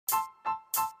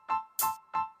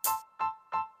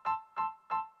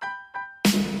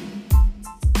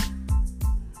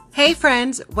Hey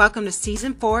friends, welcome to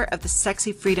Season 4 of the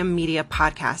Sexy Freedom Media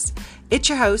Podcast. It's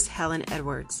your host, Helen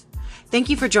Edwards. Thank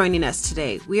you for joining us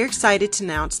today. We are excited to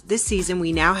announce this season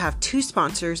we now have 2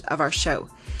 sponsors of our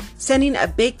show. Sending a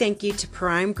big thank you to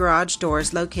Prime Garage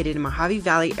Doors located in Mojave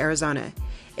Valley, Arizona.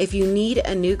 If you need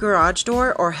a new garage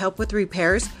door or help with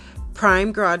repairs,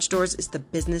 Prime Garage Doors is the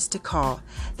business to call.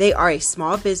 They are a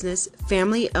small business,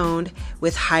 family owned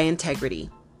with high integrity.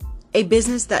 A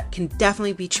business that can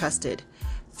definitely be trusted.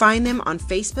 Find them on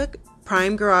Facebook,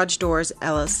 Prime Garage Doors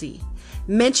LLC.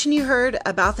 Mention you heard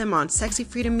about them on Sexy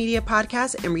Freedom Media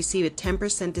Podcast and receive a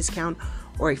 10% discount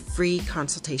or a free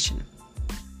consultation.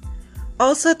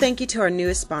 Also, thank you to our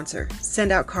newest sponsor,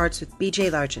 Send Out Cards with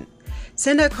BJ Largent.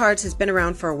 Send Out Cards has been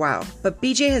around for a while, but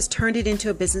BJ has turned it into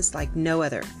a business like no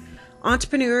other.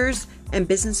 Entrepreneurs and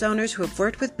business owners who have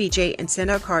worked with BJ and Send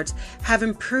Out Cards have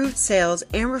improved sales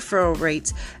and referral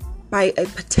rates by a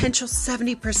potential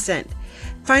 70%.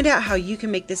 Find out how you can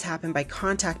make this happen by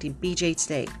contacting BJ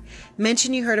today.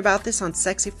 Mention you heard about this on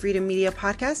Sexy Freedom Media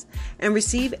Podcast and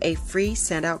receive a free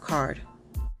Send Out card.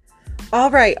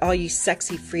 All right, all you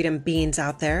sexy freedom beings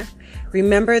out there.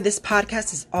 Remember, this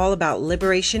podcast is all about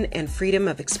liberation and freedom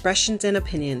of expressions and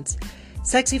opinions.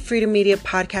 Sexy Freedom Media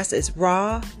Podcast is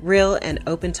raw, real, and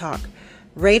open talk.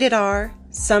 Rated R,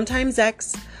 sometimes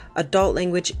X, adult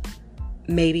language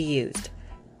may be used.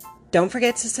 Don't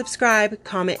forget to subscribe,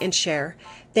 comment, and share.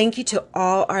 Thank you to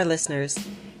all our listeners.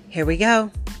 Here we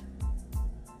go.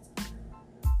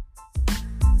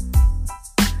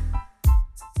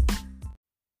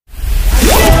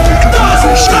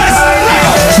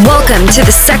 Welcome to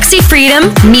the Sexy Freedom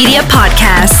Media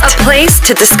Podcast, a place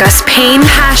to discuss pain,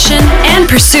 passion, and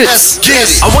pursuits.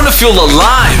 I want to feel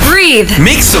alive. Breathe.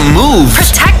 Make some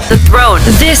moves. Protect the throne.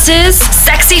 This is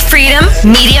Sexy Freedom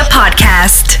Media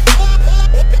Podcast.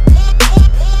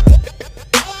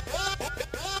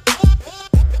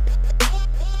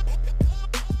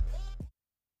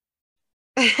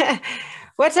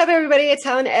 What's up, everybody? It's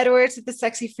Helen Edwards with the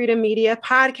Sexy Freedom Media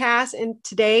Podcast, and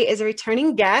today is a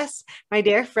returning guest, my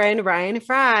dear friend Ryan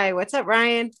Fry. What's up,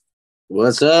 Ryan?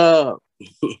 What's up?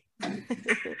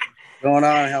 Going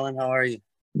on, Helen? How are you?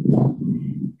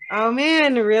 Oh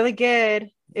man, really good.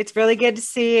 It's really good to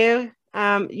see you.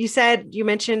 You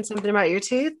mentioned something about your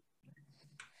tooth.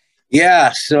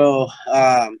 Yeah. So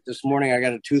this morning I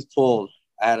got a tooth pulled.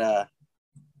 I had I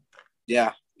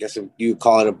guess you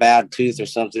call it a bad tooth or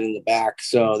something in the back.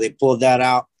 So they pulled that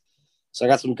out. So I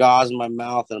got some gauze in my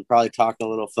mouth and I'm probably talking a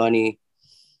little funny.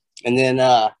 And then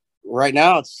right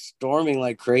now it's storming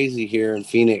like crazy here in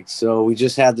Phoenix. So we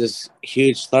just had this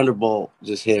huge thunderbolt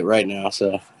just hit right now.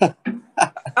 So Oh,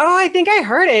 I think I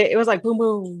heard it. It was like boom,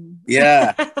 boom.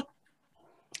 yeah.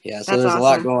 Yeah. So That's there's awesome. a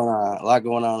lot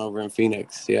going on over in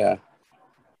Phoenix. Yeah.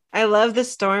 I love the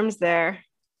storms there.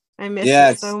 I miss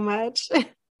it so much.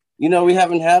 You know, we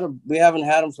haven't had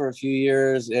them for a few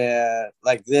years,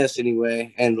 like this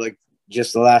anyway, and like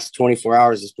just the last 24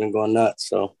 hours, it's been going nuts.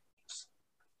 So,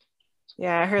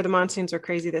 yeah, I heard the monsoons were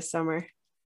crazy this summer.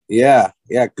 Yeah,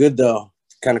 good though.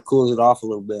 Kind of cools it off a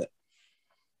little bit.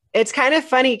 It's kind of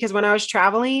funny because when I was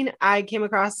traveling, I came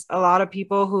across a lot of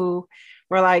people who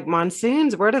were like,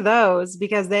 monsoons, what are those?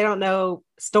 Because they don't know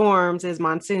storms is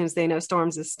monsoons. They know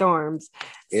storms is storms.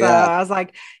 So Yeah. I was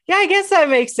like, yeah, I guess that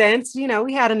makes sense. You know,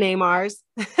 we had to name ours.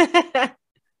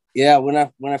 Yeah, when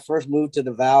I first moved to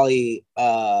the valley,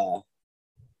 I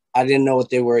didn't know what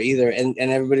they were either, and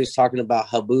everybody's talking about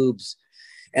haboobs,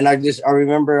 and I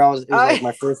remember it was like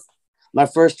my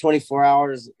first 24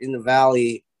 hours in the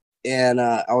valley. And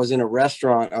I was in a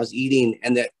restaurant, I was eating,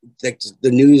 and the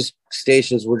news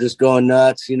stations were just going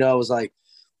nuts. You know, it was like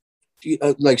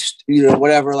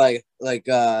whatever,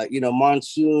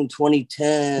 monsoon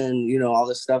 2010, all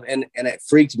this stuff. And it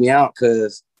freaked me out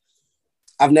because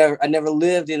I never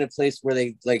lived in a place where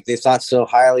they thought so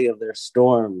highly of their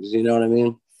storms. You know what I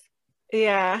mean?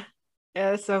 Yeah.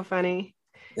 Yeah. It's so funny.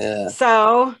 Yeah.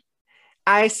 So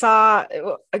I saw,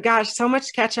 gosh, so much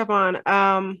to catch up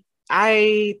on.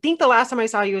 I think the last time I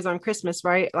saw you was on Christmas,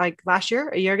 right? Like last year,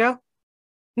 a year ago?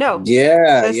 No.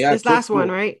 Yeah. This last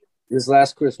one, right? This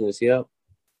last Christmas. Yep.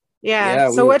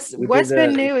 Yeah. So what's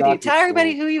been new with you? Tell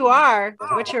everybody who you are,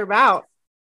 what you're about.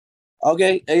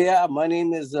 Okay. Yeah. My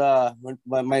name is,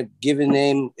 my given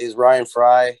name is Ryan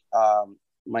Fry.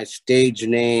 My stage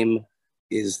name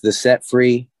is The Set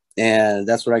Free. And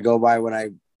that's what I go by when I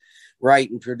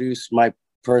write and produce my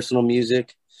personal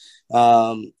music.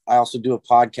 I also do a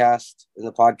podcast, and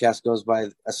the podcast goes by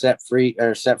Set Free,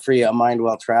 A Mind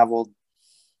Well Traveled.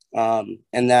 And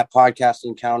that podcast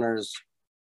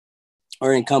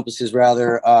encompasses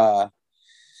rather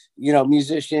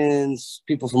musicians,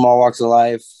 people from all walks of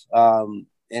life.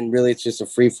 And really it's just a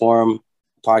free form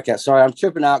podcast. Sorry, I'm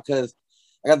tripping out because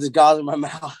I got this gauze in my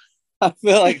mouth. I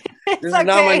feel like this is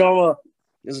not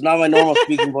my normal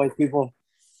speaking voice, people.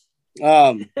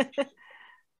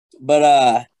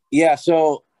 But yeah,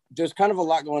 so there's kind of a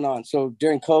lot going on. So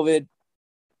during COVID,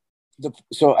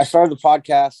 so I started the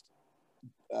podcast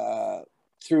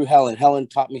through Helen. Helen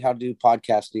taught me how to do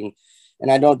podcasting,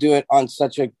 and I don't do it on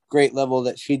such a great level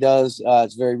that she does.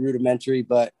 It's very rudimentary,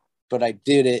 but I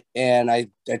did it, and I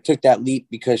took that leap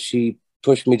because she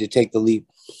pushed me to take the leap.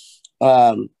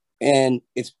 And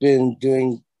it's been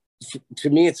doing, to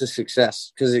me, it's a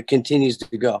success because it continues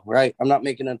to go, right? I'm not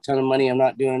making a ton of money. I'm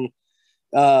not doing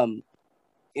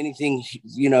anything,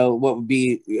 what would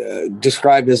be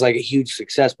described as like a huge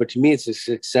success. But to me, it's a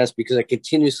success because I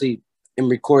continuously am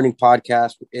recording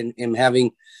podcasts and am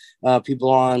having people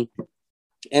on.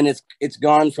 And it's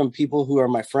gone from people who are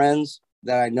my friends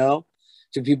that I know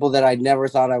to people that I never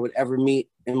thought I would ever meet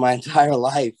in my entire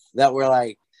life that were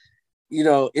like,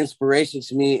 inspirations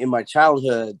to me in my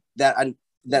childhood that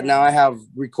now I have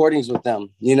recordings with them,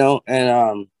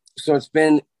 and so it's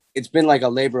been like a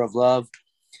labor of love.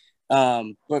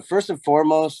 But first and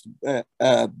foremost,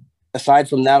 aside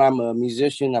from that, I'm a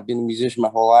musician. I've been a musician my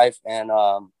whole life, and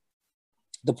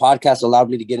the podcast allowed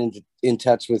me to get in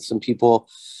touch with some people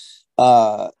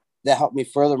that helped me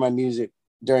further my music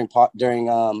during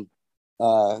the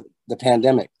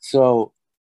pandemic. So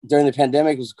during the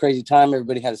pandemic, it was a crazy time.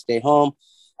 Everybody had to stay home.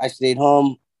 I stayed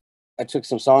home. I took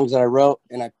some songs that I wrote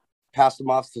and I passed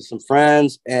them off to some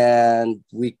friends, and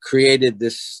we created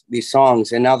these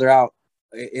songs. And now they're out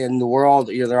in the world.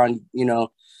 They're on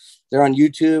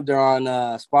YouTube, they're on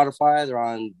Spotify, they're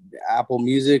on Apple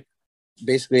Music,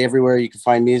 basically everywhere you can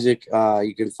find music.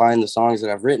 You can find the songs that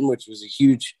I've written, which was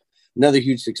another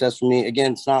huge success for me.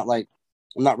 Again, it's not like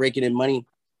I'm not raking in money.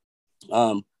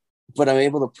 But I'm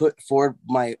able to put forward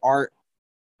my art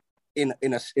in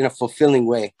a fulfilling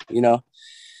way,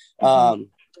 Mm-hmm.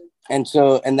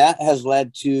 And that has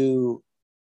led to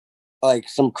like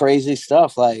some crazy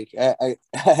stuff. Like I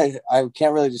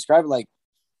can't really describe it. Like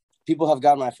people have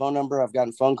gotten my phone number. I've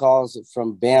gotten phone calls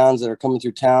from bands that are coming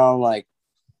through town. Like,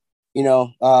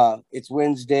 it's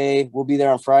Wednesday. We'll be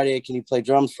there on Friday. Can you play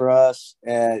drums for us?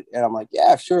 And I'm like,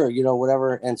 yeah, sure.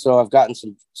 Whatever. And so I've gotten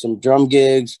some drum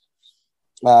gigs.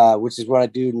 Which is what I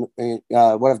do,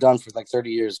 what I've done for like 30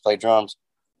 years, play drums.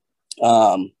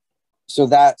 So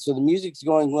the music's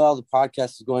going well, the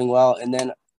podcast is going well. And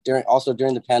then during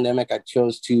the pandemic, I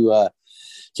chose to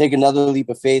take another leap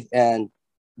of faith and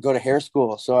go to hair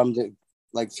school. So I'm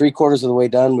like 3/4 of the way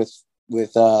done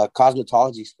with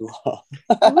cosmetology school.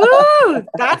 Woo!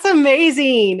 That's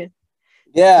amazing.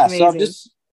 Yeah. That's amazing. So I'm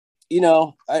just,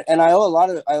 and I owe a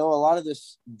lot of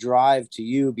this drive to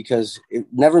you because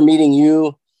never meeting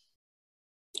you,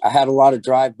 I had a lot of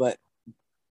drive, but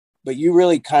you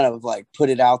really kind of like put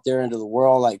it out there into the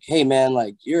world. Like, hey man,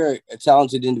 like you're a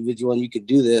talented individual and you could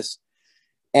do this.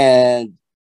 And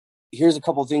here's a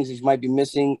couple of things that you might be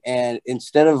missing. And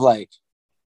instead of like,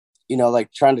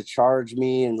 like trying to charge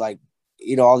me and like,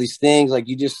 all these things, like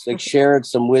you just like shared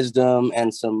some wisdom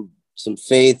and some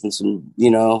faith and some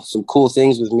cool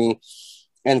things with me,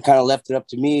 and kind of left it up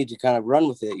to me to kind of run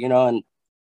with it, and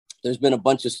there's been a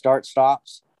bunch of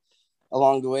stops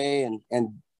along the way,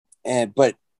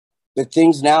 but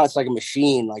things now, it's like a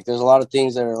machine. Like there's a lot of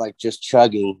things that are like just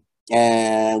chugging,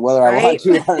 and whether I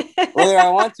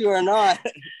want to or not,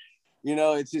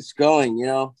 it's just going,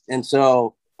 and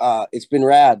so it's been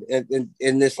rad.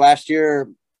 In this last year,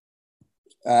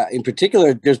 in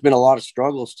particular, there's been a lot of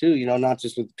struggles too, not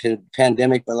just with the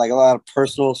pandemic, but like a lot of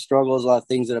personal struggles, a lot of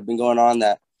things that have been going on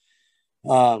that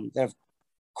have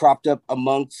cropped up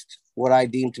amongst what I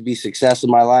deem to be success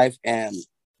in my life. And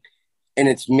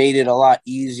it's made it a lot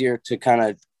easier to kind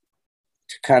of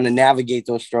navigate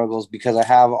those struggles because I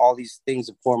have all these things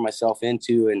to pour myself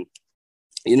into. And,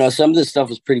 some of this stuff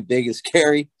was pretty big and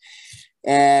scary.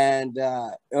 And,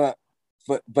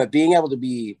 but being able to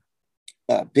be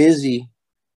busy,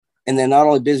 and then not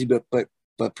only busy, but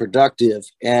productive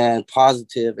and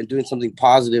positive and doing something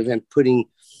positive, and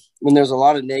when there's a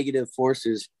lot of negative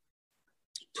forces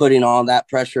putting all that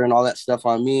pressure and all that stuff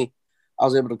on me, I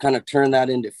was able to kind of turn that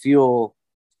into fuel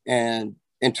and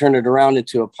turn it around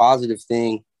into a positive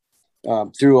thing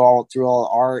through all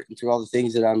art and through all the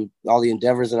things all the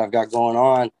endeavors that I've got going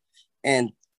on.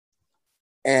 And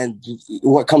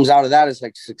what comes out of that is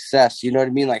like success, you know what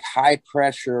I mean? Like high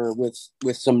pressure with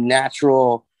some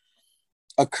natural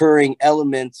occurring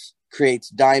elements creates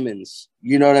diamonds,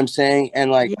 you know what I'm saying?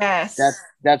 And like, yes,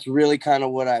 that's really kind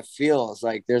of what I feel. It's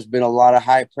like there's been a lot of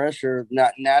high pressure,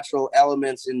 not natural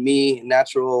elements in me,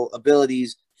 natural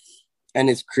abilities, and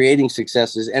it's creating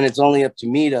successes. And it's only up to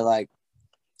me to like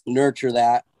nurture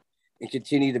that and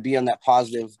continue to be on that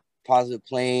positive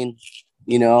plane,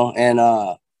 you know, and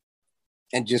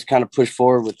just kind of push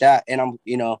forward with that. And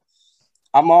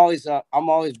I'm always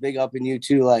big up in you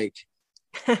too, like.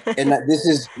 And this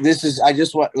is I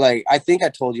just want, like, I think I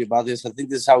told you about this. I think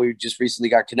this is how we just recently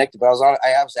got connected. But I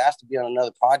was asked to be on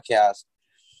another podcast,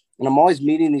 and I'm always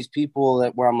meeting these people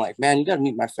where I'm like, man, you got to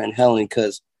meet my friend Helen,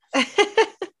 because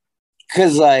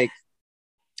like,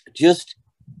 just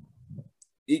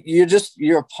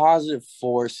you're a positive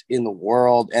force in the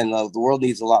world, and the world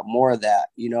needs a lot more of that,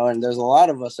 you know. And there's a lot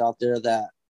of us out there that,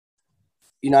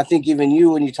 you know, I think even you,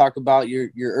 when you talk about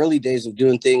your early days of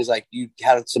doing things, like you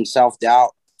had some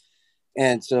self-doubt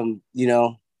and some, you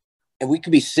know, and we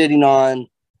could be sitting on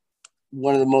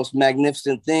one of the most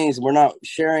magnificent things, and we're not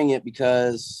sharing it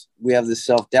because we have this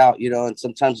self-doubt, you know. And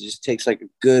sometimes it just takes like a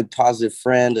good positive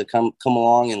friend to come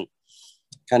along and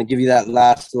kind of give you that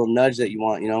last little nudge that you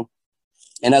want, you know.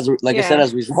 And I said,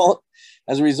 as a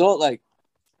result, like,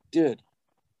 dude,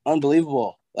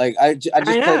 unbelievable. Like I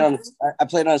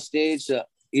played on a stage,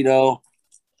 you know,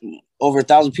 over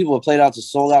 1,000 people have played out to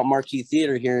sold out marquee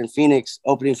theater here in Phoenix,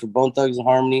 opening for Bone Thugs and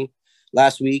Harmony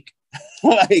last week.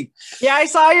 Like, yeah, I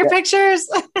saw your pictures.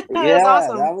 That was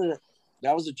awesome.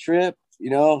 That was a trip, you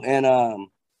know. And I'm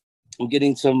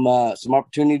getting some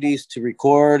opportunities to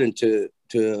record and to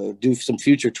do some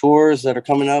future tours that are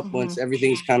coming up once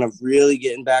everything's kind of really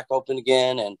getting back open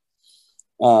again. And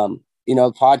you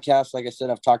know, podcasts, like I said,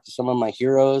 I've talked to some of my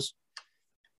heroes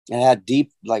and had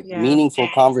deep, like, meaningful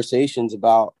conversations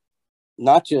about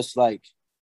not just like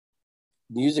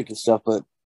music and stuff, but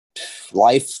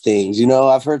life things. You know,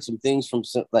 I've heard some things from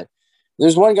like,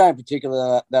 there's one guy in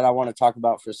particular that I want to talk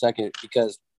about for a second,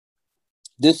 because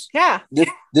this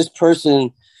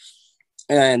person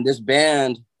and this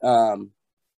band,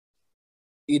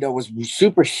 you know, was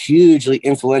super hugely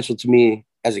influential to me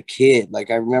as a kid.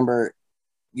 Like, I remember,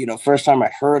 you know, first time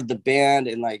I heard the band,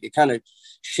 and like it kind of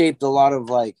shaped a lot of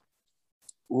like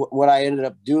what I ended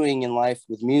up doing in life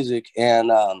with music. And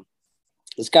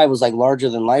this guy was like larger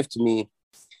than life to me,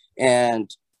 and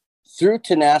through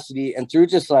tenacity and through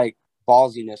just like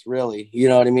ballsiness, really, you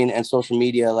know what I mean, and social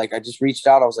media, like I just reached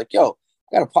out. I was like, yo,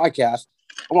 I got a podcast,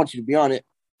 I want you to be on it,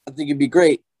 I think it'd be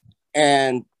great.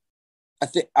 And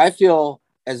I feel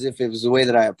as if it was the way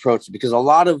that I approached it, because a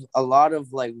lot of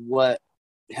like what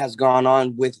has gone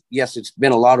on with, yes, it's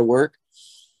been a lot of work,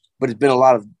 but it's been a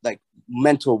lot of like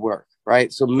mental work,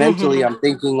 right? So mentally, I'm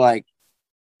thinking like,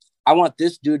 I want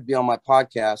this dude to be on my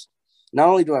podcast. Not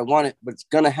only do I want it, but it's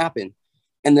gonna happen.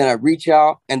 And then I reach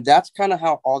out, and that's kind of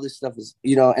how all this stuff is,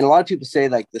 you know. And a lot of people say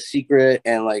like The Secret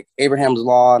and like Abraham's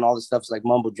Law and all this stuff is like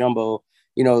mumbo jumbo,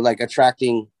 you know, like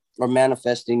attracting or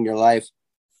manifesting your life.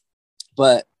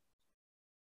 But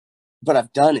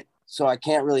I've done it, so I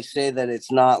can't really say that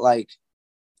it's not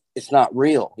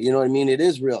real. You know what I mean? It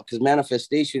is real, because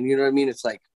manifestation, you know what I mean? It's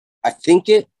like, I think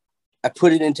it, I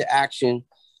put it into action,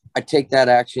 I take that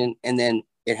action, and then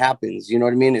it happens. You know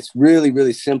what I mean? It's really,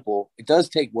 really simple. It does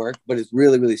take work, but it's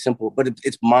really, really simple. But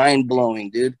it's mind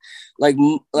blowing, dude. Like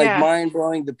mind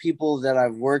blowing. The people that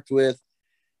I've worked with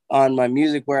on my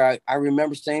music, where I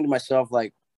remember saying to myself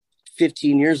like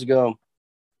 15 years ago,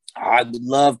 I would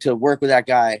love to work with that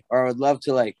guy, or I would love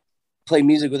to like play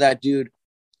music with that dude.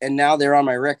 And now they're on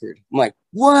my record. I'm like,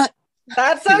 what?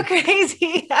 That's so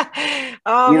crazy.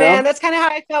 Oh, man, that's kind of how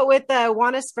I felt with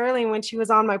Juana Sperling when she was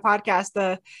on my podcast,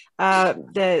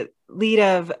 the lead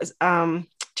of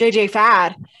JJ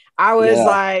Fad. I was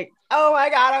like, oh my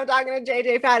God, I'm talking to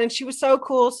JJ Fad. And she was so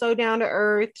cool, so down to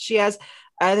earth. She has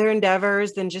other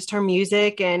endeavors than just her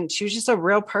music, and she was just a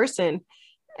real person.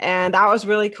 And that was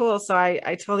really cool. So I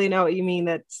totally know what you mean.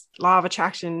 That's law of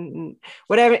attraction,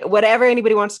 whatever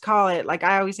anybody wants to call it. Like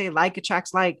I always say, like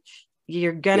attracts like.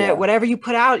 You're gonna, whatever you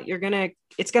put out,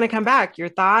 it's gonna come back. Your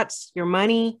thoughts, your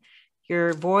money,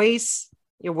 your voice,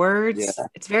 your words. Yeah.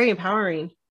 It's very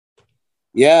empowering.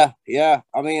 Yeah.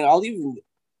 I mean, I'll even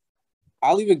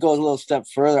go a little step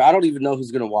further. I don't even know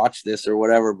who's gonna watch this or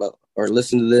whatever, or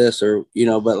listen to this, or, you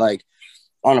know, but like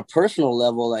on a personal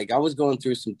level, like I was going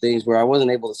through some things where I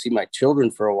wasn't able to see my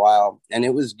children for a while, and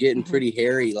it was getting pretty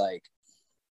hairy, like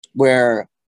where,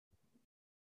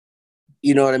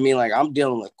 you know what I mean? Like I'm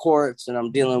dealing with courts, and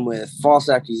I'm dealing with false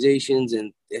accusations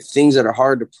and things that are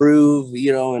hard to prove,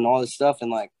 you know, and all this stuff.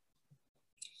 And like,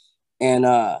 and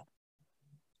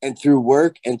through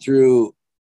work and through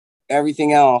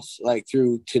everything else, like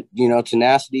through, you know,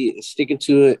 tenacity and sticking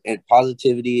to it and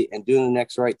positivity and doing the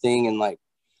next right thing. And like,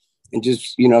 and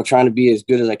just, trying to be as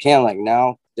good as I can. Like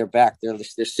now they're back.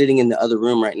 They're sitting in the other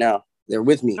room right now. They're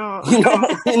with me. Oh.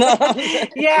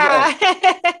 Yeah.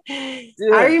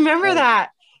 I remember that.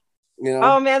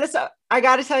 Oh man, I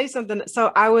got to tell you something.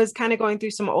 So I was kind of going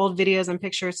through some old videos and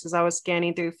pictures because I was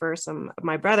scanning through for some of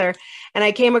my brother, and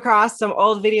I came across some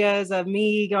old videos of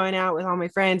me going out with all my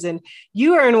friends, and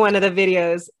you were in one of the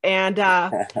videos, and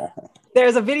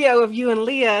there's a video of you and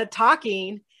Leah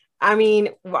talking. I mean,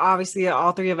 obviously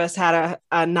all three of us had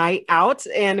a night out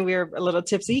and we were a little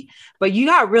tipsy, but you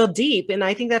got real deep. And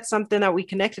I think that's something that we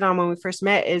connected on when we first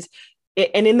met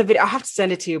and in the video, I'll have to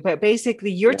send it to you, but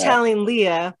basically you're telling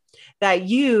Leah that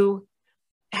you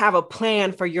have a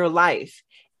plan for your life.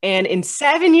 And in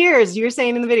 7 years, you're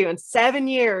saying in the video, in 7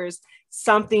 years,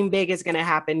 something big is going to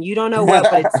happen. You don't know what,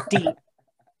 but it's deep.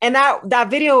 And that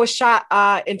video was shot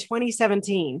in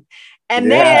 2017. And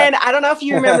then I don't know if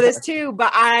you remember this too,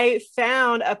 but I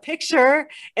found a picture,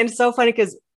 and it's so funny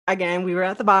because again, we were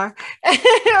at the bar.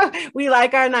 We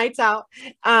like our nights out.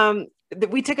 I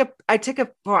took I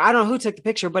don't know who took the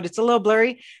picture, but it's a little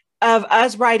blurry, of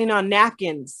us writing on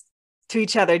napkins to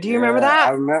each other. Do you remember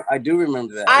that? I do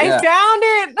remember that. I found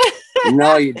it.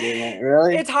 No, you didn't.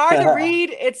 Really? It's hard to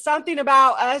read. It's something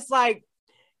about us like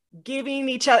giving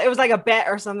each other. It was like a bet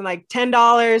or something, like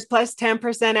 $10 plus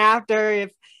 10% after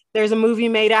if there's a movie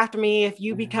made after me, if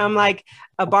you become like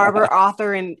a barber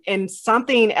author, and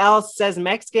something else says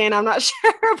Mexican. I'm not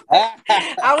sure.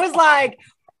 I was like,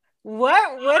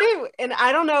 and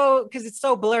I don't know, because it's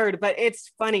so blurred, but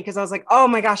it's funny because I was like, oh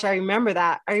my gosh, I remember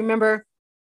that. I remember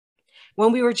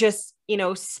when we were just,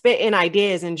 spitting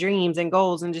ideas and dreams and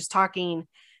goals and just talking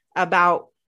about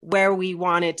where we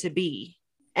wanted to be.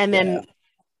 And then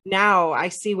now I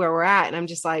see where we're at, and I'm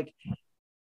just like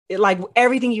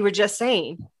everything you were just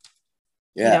saying,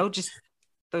 just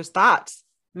those thoughts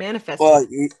manifesting. Well,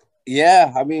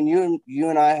 yeah, I mean, you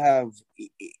and I have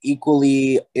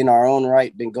equally in our own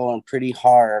right been going pretty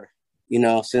hard,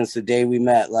 since the day we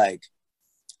met. Like,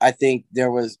 I think there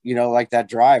was, like that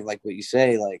drive, like what you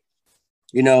say, like,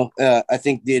 I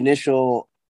think the initial,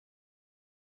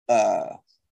 this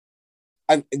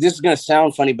is going to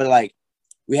sound funny, but like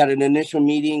we had an initial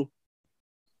meeting,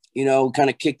 kind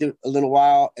of kicked it a little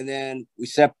while, and then we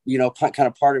kind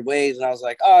of parted ways, and I was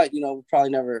like, we'll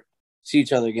probably never see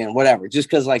each other again, whatever, just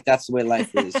because like that's the way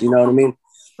life is, you know what I mean?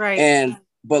 Right.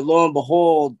 But lo and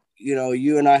behold,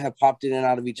 you and I have popped in and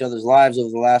out of each other's lives over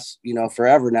the last,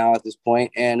 forever now at this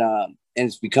point, and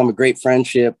it's become a great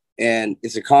friendship, and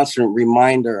it's a constant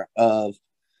reminder of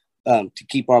to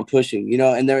keep on pushing,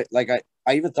 and there, like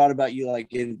I even thought about you like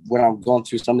when I'm going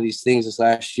through some of these things this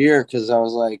last year, because I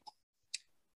was like,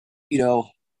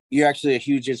 you're actually a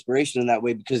huge inspiration in that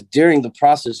way, because during the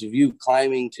process of you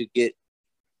climbing to get,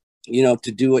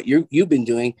 to do what you've been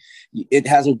doing, it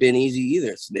hasn't been easy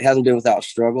either. It hasn't been without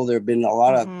struggle. There have been a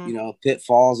lot of,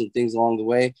 pitfalls and things along the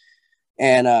way,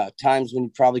 and times when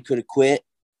you probably could have quit,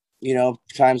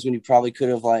 times when you probably could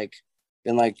have like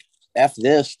been like, F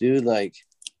this, dude, like,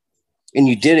 and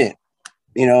you didn't,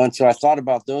 and so I thought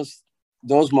about those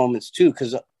moments too,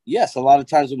 because yes, a lot of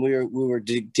times when we were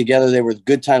together, they were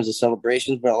good times of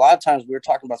celebrations, but a lot of times we were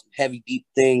talking about some heavy, deep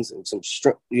things and some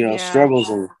struggles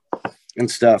and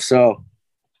stuff. So,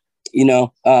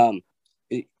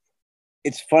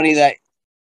 it's funny that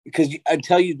because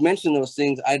until you mentioned those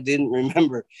things, I didn't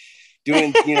remember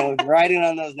doing, writing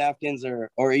on those napkins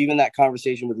or even that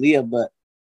conversation with Leah. But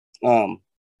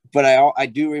I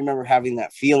do remember having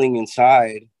that feeling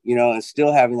inside, and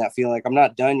still having that feeling like I'm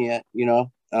not done yet,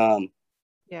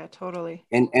 Yeah, totally.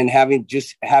 And having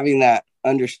that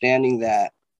understanding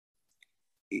that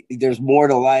there's more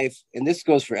to life, and this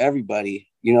goes for everybody,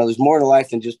 there's more to life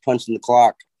than just punching the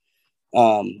clock.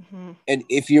 And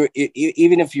if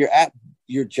even if you're at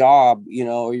your job,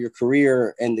 or your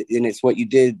career, and it's what you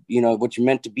did, what you're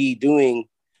meant to be doing,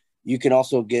 you can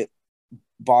also get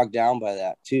bogged down by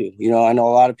that too. I know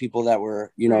a lot of people that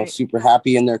were, super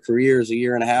happy in their careers a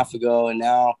year and a half ago, and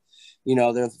now,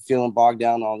 they're feeling bogged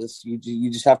down, all this.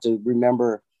 You just have to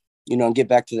remember, and get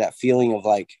back to that feeling of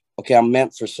like, okay, I'm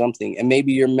meant for something. And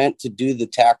maybe you're meant to do the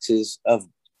taxes of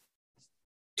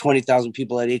 20,000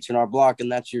 people at H&R Block,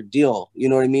 and that's your deal. You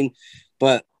know what I mean?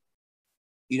 But,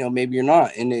 maybe you're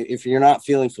not. And if you're not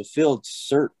feeling fulfilled,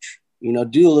 search,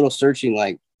 do a little searching,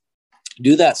 like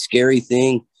do that scary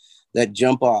thing, that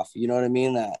jump off, you know what I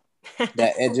mean? That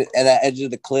edge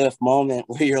of the cliff moment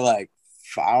where you're like,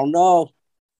 I don't know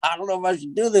if I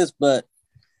should do this, but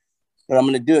I'm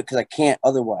going to do it because I can't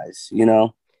otherwise, Yeah.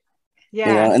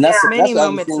 And that's many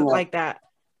moments like that.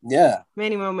 Yeah.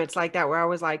 Many moments like that where I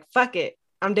was like, fuck it,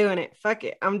 I'm doing it. Fuck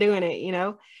it, I'm doing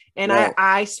it, And Right.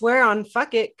 I swear on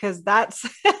fuck it, because that's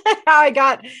how I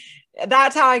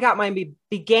got my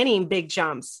beginning big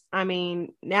jumps. I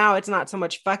mean, now it's not so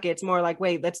much fuck it, it's more like,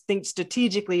 wait, let's think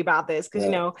strategically about this, because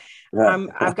Yeah.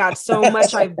 I've got so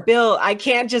much I've built. I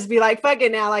can't just be like, fuck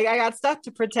it now. Like, I got stuff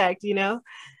to protect,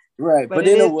 Right. But But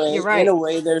it in a is, way, you're right.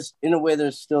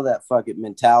 there's still that fuck it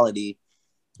mentality,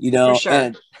 For sure.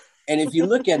 and if you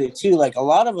look at it too, like a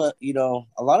lot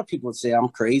of people would say I'm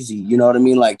crazy, you know what I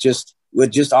mean? Like just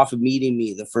off of meeting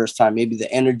me the first time, maybe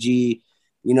the energy,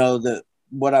 the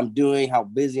what I'm doing, how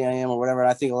busy I am or whatever.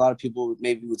 I think a lot of people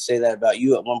maybe would say that about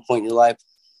you at one point in your life.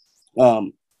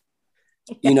 But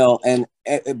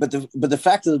the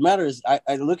fact of the matter is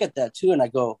I look at that too and I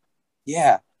go,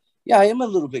 yeah, I am a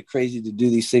little bit crazy to do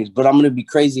these things, but I'm going to be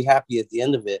crazy happy at the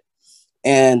end of it.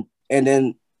 And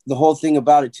then the whole thing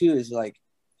about it too is like,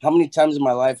 how many times in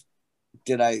my life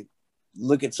did I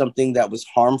look at something that was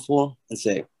harmful and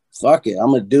say, fuck it, I'm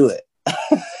going to do it.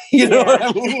 You know what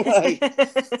I mean?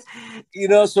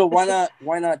 Like, so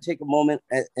why not take a moment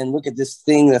and look at this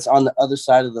thing that's on the other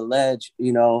side of the ledge,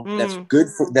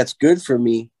 that's good for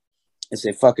me, and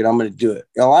say, fuck it, I'm going to do it.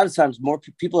 A lot of times more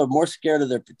people are more scared of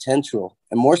their potential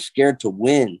and more scared to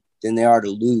win than they are to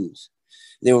lose.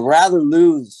 They would rather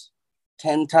lose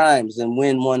 10 times than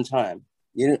win one time.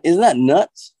 Isn't that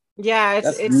nuts? Yeah,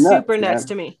 it's nuts, super nuts man.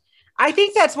 to me. I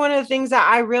think that's one of the things that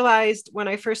I realized when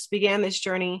I first began this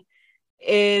journey,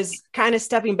 is kind of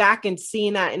stepping back and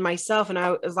seeing that in myself. And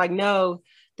I was like, no,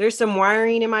 there's some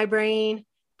wiring in my brain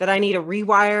that I need to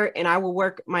rewire, and I will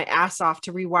work my ass off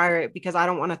to rewire it, because I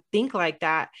don't want to think like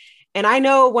that. And I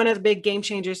know one of the big game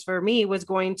changers for me was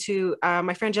going to,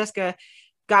 my friend Jessica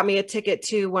got me a ticket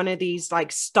to one of these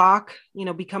like stock,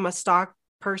 become a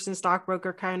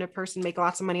stockbroker kind of person, make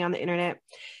lots of money on the internet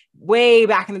way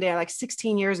back in the day, like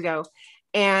 16 years ago.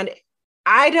 And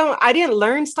I didn't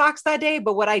learn stocks that day,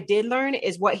 but what I did learn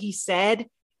is what he said.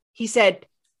 He said,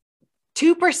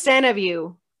 2% of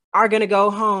you are going to go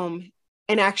home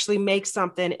and actually make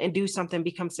something and do something,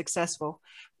 become successful.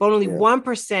 But only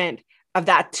 1% of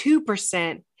that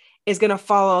 2% is going to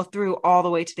follow through all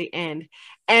the way to the end.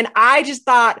 And I just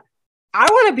thought, I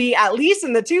want to be at least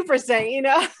in the 2%,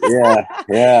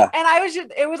 Yeah. And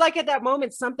it was like at that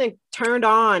moment, something turned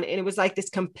on, and it was like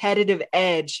this competitive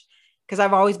edge, because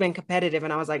I've always been competitive,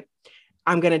 and I was like,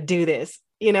 I'm going to do this,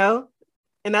 and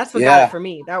that's what got it for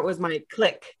me. That was my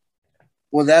click.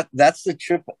 Well, that's the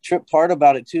trip part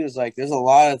about it too, is like, there's a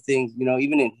lot of things,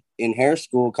 even in hair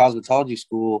school, cosmetology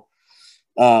school,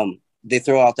 they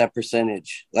throw out that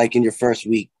percentage, like in your first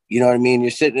week, you know what I mean?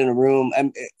 You're sitting in a room,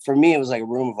 and for me, it was like a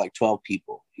room of like 12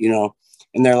 people, and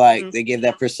they're like, they gave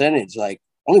that percentage, like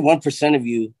only 1% of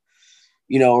you,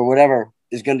 or whatever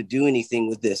is going to do anything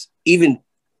with this. Even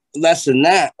less than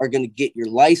that are going to get your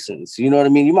license. You know what I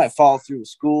mean? You might follow through with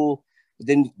school, but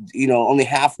then, only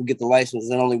half will get the license,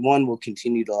 and only one will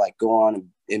continue to like go on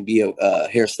and be a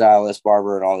hairstylist,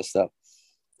 barber, and all this stuff.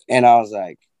 And I was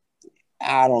like,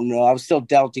 I don't know. I was still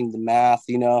doubting the math,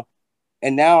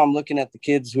 and now I'm looking at the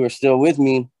kids who are still with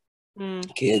me.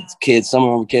 Kids, some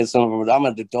of them kids, some of them, I'm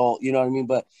an adult, you know what I mean?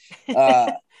 But,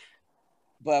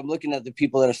 but I'm looking at the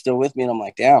people that are still with me, and I'm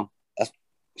like, damn,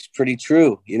 it's pretty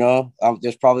true.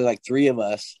 There's probably like 3 of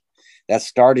us that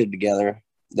started together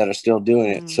that are still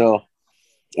doing it. So,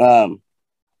 and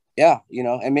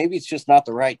maybe it's just not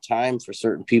the right time for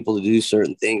certain people to do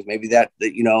certain things. Maybe that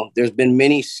there's been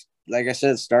many, like I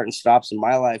said, start and stops in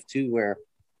my life too, where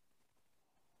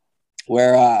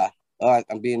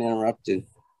I'm being interrupted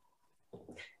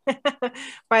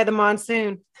by the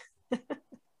monsoon.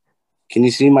 Can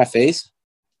you see my face?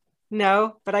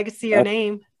 No, but I can see your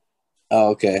name.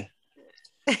 Oh, okay.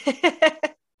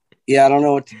 Yeah, I don't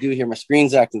know what to do here. My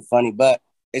screen's acting funny, but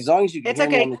as long as you can hear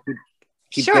me, I'm gonna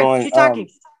keep going. Keep talking.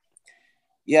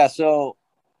 Yeah, so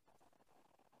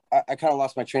I kind of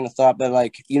lost my train of thought, but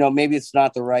like, maybe it's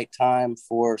not the right time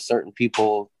for certain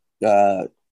people to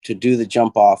do the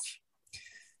jump off.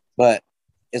 But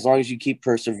as long as you keep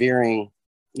persevering,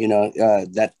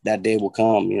 that day will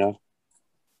come,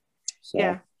 So.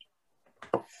 Yeah.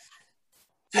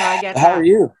 No, I get that. How are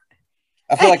you?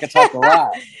 I feel like I talked a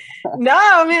lot.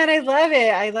 No, man, I love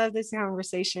it. I love this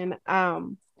conversation.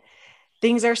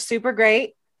 Things are super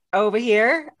great over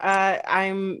here.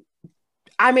 I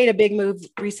made a big move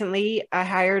recently. I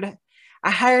hired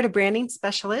a branding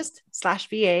specialist /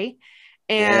 VA,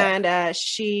 and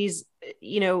she's,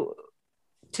 to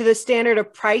the standard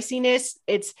of priciness.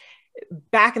 It's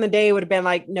back in the day, it would have been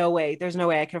like, no way, there's no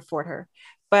way I can afford her.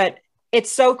 But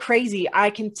it's so crazy.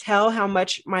 I can tell how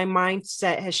much my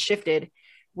mindset has shifted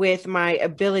with my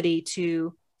ability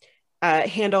to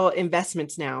handle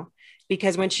investments now,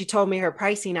 because when she told me her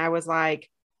pricing, I was like,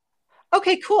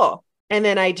 okay, cool. And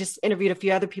then I just interviewed a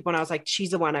few other people and I was like,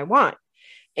 she's the one I want.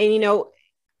 And,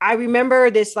 I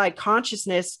remember this like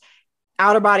consciousness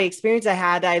outer body experience I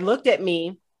had. I looked at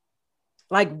me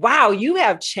like, wow, you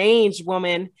have changed,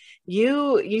 woman.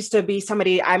 You used to be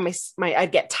somebody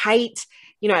I'd get tight,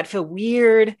 I'd feel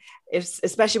weird,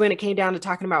 especially when it came down to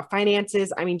talking about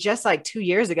finances. I mean, just like 2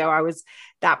 years ago, I was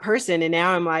that person. And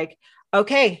now I'm like,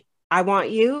 okay, I want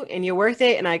you and you're worth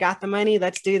it. And I got the money.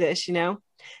 Let's do this,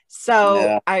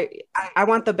 So I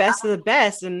want the best of the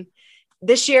best. And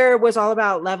this year was all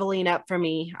about leveling up for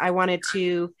me. I wanted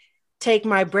to take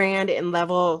my brand and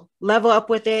level up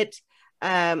with it.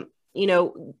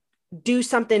 Do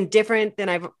something different than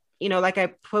I've, like I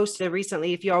posted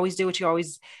recently, if you always do what you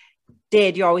always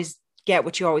did, you always get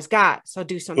what you always got. So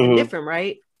do something different,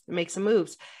 right? Make some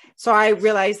moves. So I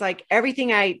realized like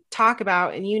everything I talk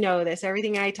about, and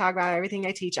everything I talk about, everything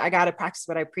I teach, I got to practice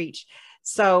what I preach.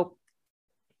 So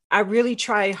I really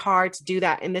try hard to do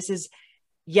that. And this is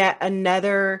yet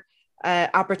another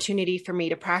opportunity for me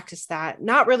to practice that,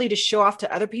 not really to show off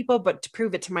to other people, but to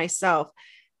prove it to myself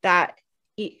that,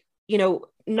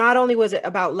 not only was it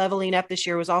about leveling up this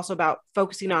year, it was also about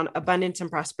focusing on abundance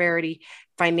and prosperity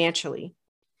financially.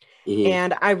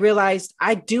 And I realized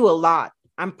I do a lot.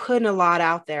 I'm putting a lot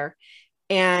out there,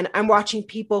 and I'm watching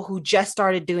people who just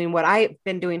started doing what I've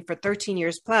been doing for 13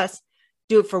 years plus,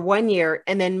 do it for 1 year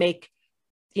and then make,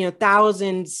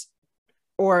 thousands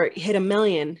or hit $1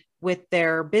 million with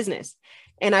their business.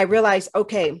 And I realized,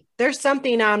 okay, there's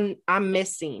something I'm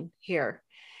missing here.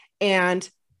 And,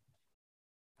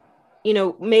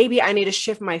 maybe I need to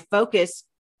shift my focus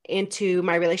into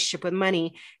my relationship with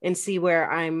money and see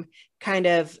where I'm kind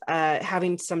of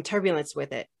having some turbulence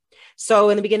with it. So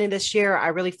in the beginning of this year, I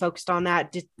really focused on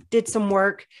that, did some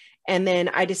work. And then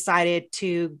I decided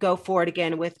to go forward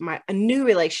again with a new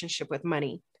relationship with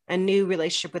money, a new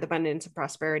relationship with abundance and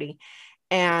prosperity.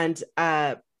 And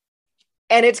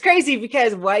it's crazy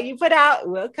because what you put out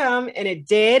will come, and it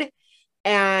did.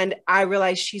 And I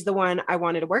realized she's the one I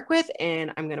wanted to work with,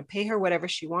 and I'm going to pay her whatever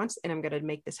she wants, and I'm going to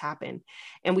make this happen.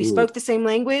 And we spoke the same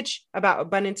language about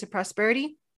abundance and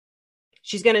prosperity.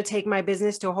 She's going to take my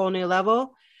business to a whole new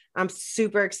level. I'm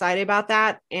super excited about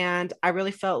that. And I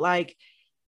really felt like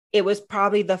it was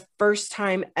probably the first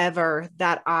time ever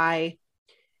that I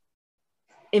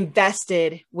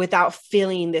invested without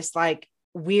feeling this like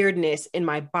weirdness in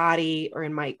my body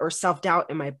or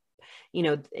self-doubt in my,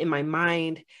 in my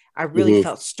mind. I really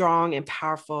felt strong and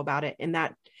powerful about it. And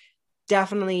that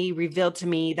definitely revealed to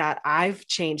me that I've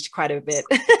changed quite a bit,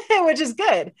 which is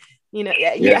good.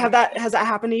 Has that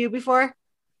happened to you before?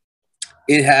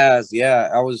 It has. Yeah.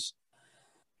 I was,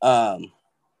 I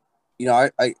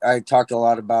talked a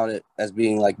lot about it as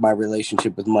being like my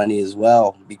relationship with money as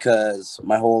well, because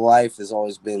my whole life has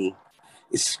always been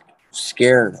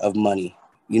scared of money.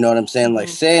 You know what I'm saying? Like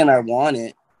saying I want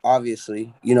it,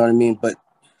 obviously, you know what I mean? But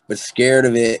scared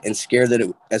of it, and scared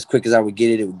that as quick as I would get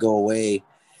it, it would go away,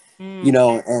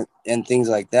 and things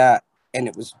like that. And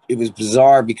it was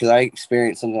bizarre because I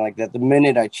experienced something like that. The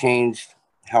minute I changed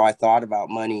how I thought about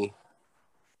money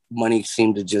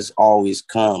seemed to just always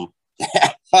come.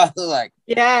 I was like,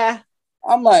 yeah,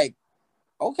 I'm like,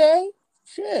 okay,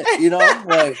 shit,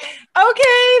 like,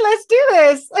 okay, let's do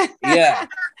this. yeah,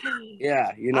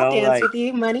 I'll dance with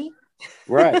you, money.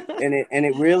 Right. And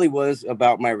it really was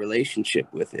about my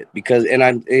relationship with it, because, and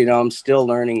I'm still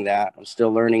learning that. I'm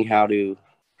still learning how to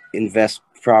invest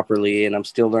properly, and I'm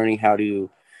still learning how to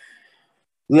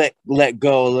let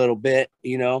go a little bit,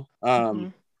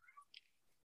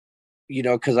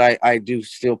 because I do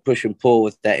still push and pull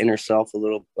with that inner self a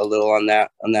little on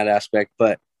that aspect.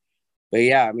 But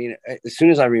yeah, I mean, as soon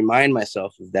as I remind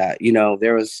myself of that,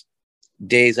 there was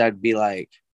days I'd be like,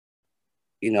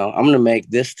 I'm going to make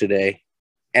this today,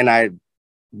 and I'd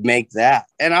make that.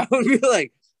 And I would be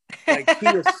like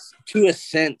to a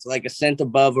cent, like a cent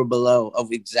above or below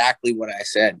of exactly what I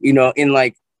said, in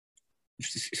like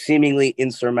seemingly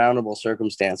insurmountable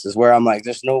circumstances where I'm like,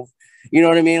 there's no, you know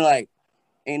what I mean? Like,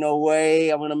 ain't no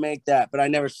way I'm going to make that, but I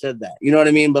never said that, you know what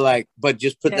I mean? But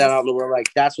just put that out in the world.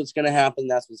 Like, that's what's going to happen.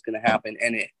 That's what's going to happen.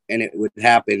 And it would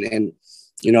happen. And,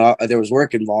 there was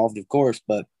work involved, of course,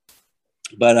 but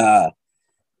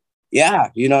yeah,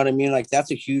 you know what I mean? Like,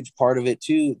 that's a huge part of it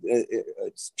too.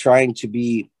 It's trying to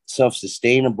be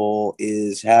self-sustainable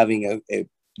is having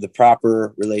the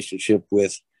proper relationship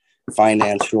with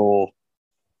financial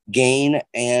gain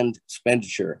and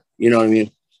expenditure. You know what I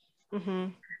mean? Mm-hmm.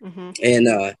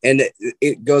 Mm-hmm. And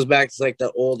it goes back to like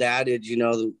the old adage,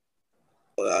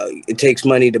 it takes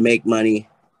money to make money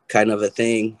kind of a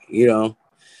thing,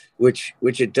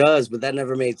 which it does, but that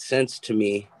never made sense to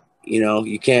me. You know,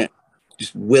 you can't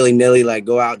just willy-nilly like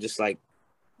go out just like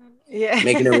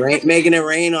making it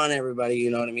rain on everybody,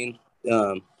 you know what I mean?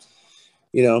 You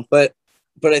know, but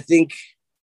I think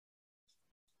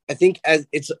as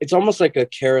it's almost like a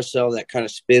carousel that kind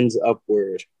of spins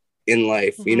upward in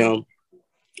life, you know,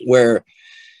 where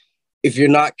if you're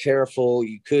not careful,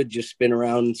 you could just spin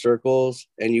around in circles,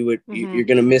 and you're going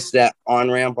to miss that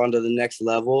on ramp onto the next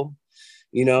level,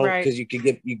 you know, because you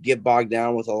get bogged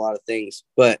down with a lot of things.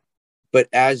 But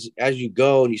as you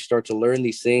go and you start to learn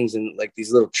these things and like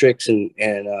these little tricks and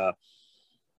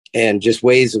just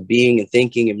ways of being and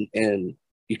thinking, and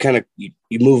you kind of,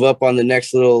 you move up on the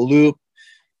next little loop,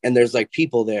 and there's like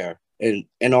people there and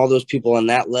all those people on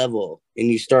that level, and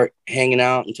you start hanging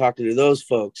out and talking to those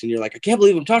folks, and you're like, I can't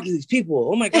believe I'm talking to these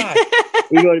people. Oh my God.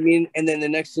 You know what I mean? And then the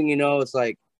next thing you know, it's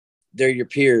like, they're your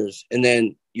peers. And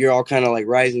then you're all kind of like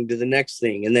rising to the next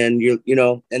thing. And then you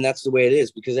know, and that's the way it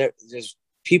is, because there's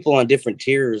people on different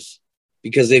tiers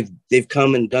because they've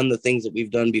come and done the things that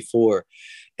we've done before.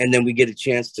 And then we get a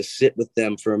chance to sit with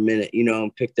them for a minute, you know,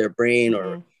 and pick their brain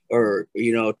or,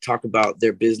 you know, talk about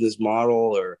their business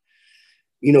model or,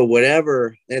 you know,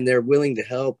 whatever. And they're willing to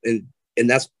help. And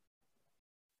that's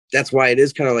why it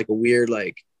is kind of like a weird,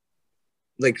 like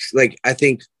I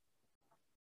think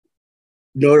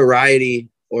notoriety,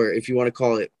 or if you want to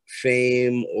call it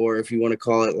fame, or if you want to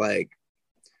call it like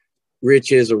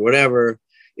riches or whatever,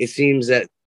 it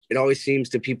always seems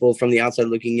to people from the outside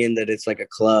looking in that it's like a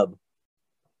club,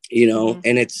 you know,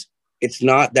 and it's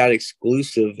not that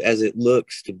exclusive as it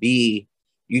looks to be.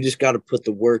 You just got to put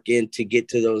the work in to get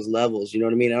to those levels. You know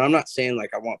what I mean? And I'm not saying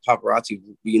like I want paparazzi,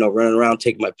 you know, running around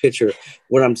taking my picture.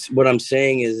 What I'm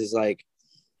saying is like,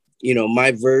 you know,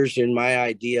 my version, my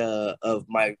idea of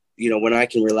my, you know, when I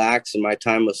can relax and my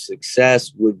time of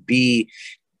success would be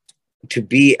to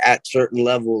be at certain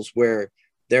levels where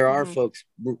there are folks,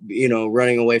 you know,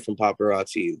 running away from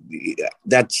paparazzi.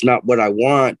 That's not what I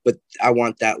want, but I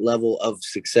want that level of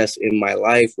success in my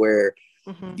life where,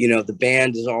 you know, the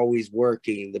band is always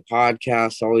working. The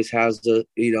podcast always has a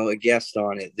guest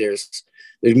on it. There's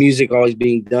music always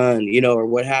being done, you know, or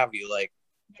what have you, like,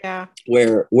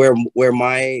 where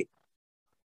my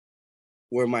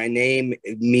name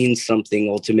means something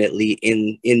ultimately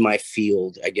in my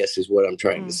field, I guess is what I'm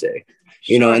trying to say.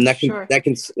 You know, and that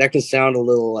can sound a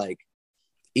little like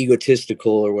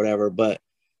egotistical or whatever, but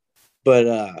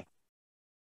it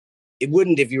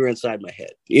wouldn't if you were inside my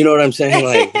head. You know what I'm saying?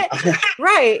 Like,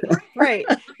 right.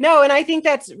 No, and I think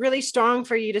that's really strong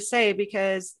for you to say,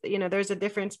 because, you know, there's a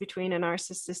difference between a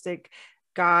narcissistic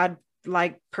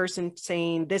God-like person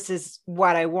saying, this is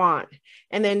what I want,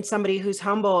 and then somebody who's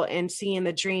humble and seeing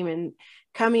the dream and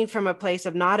coming from a place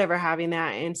of not ever having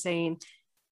that and saying,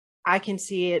 I can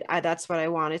see it. That's what I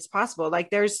want. It's possible.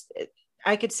 Like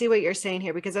I could see what you're saying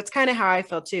here, because that's kind of how I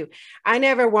felt too. I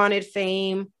never wanted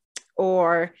fame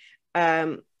or,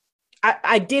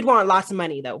 I did want lots of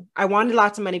money though. I wanted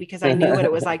lots of money because I knew what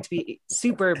it was like to be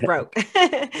super broke.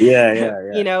 Yeah.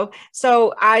 You know,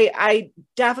 so I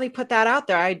definitely put that out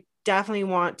there. I definitely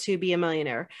want to be a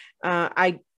millionaire.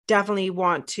 I definitely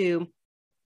want to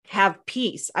have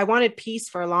peace. I wanted peace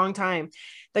for a long time.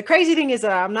 The crazy thing is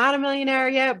that I'm not a millionaire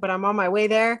yet, but I'm on my way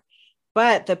there.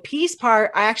 But the peace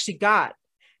part, I actually got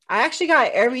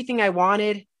everything I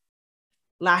wanted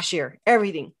last year.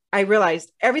 Everything. I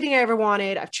realized everything I ever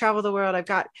wanted. I've traveled the world. I've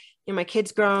got, you know, my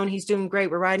kid's grown. He's doing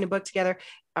great. We're writing a book together.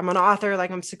 I'm an author.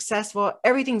 Like, I'm successful.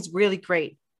 Everything's really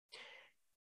great.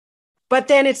 But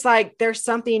then it's like, there's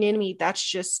something in me that's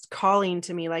just calling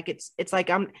to me. Like, it's like,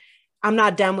 I'm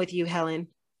not done with you, Helen.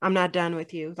 I'm not done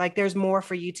with you. Like, there's more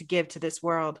for you to give to this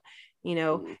world. You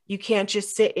know, you can't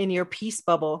just sit in your peace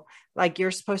bubble. Like,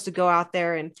 you're supposed to go out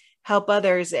there and help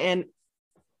others. And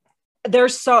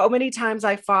there's so many times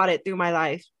I fought it through my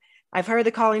life. I've heard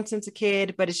the calling since a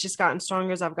kid, but it's just gotten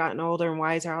stronger as I've gotten older and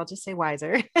wiser. I'll just say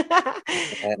wiser.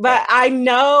 But I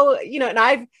know, you know, and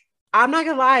I'm not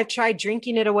gonna lie, I've tried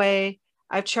drinking it away.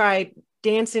 I've tried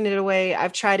dancing it away.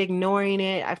 I've tried ignoring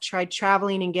it. I've tried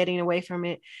traveling and getting away from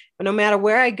it. But no matter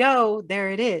where I go,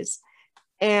 there it is.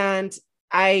 And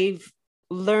I've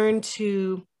learned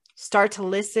to start to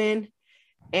listen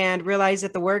and realize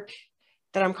that the work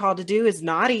that I'm called to do is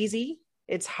not easy.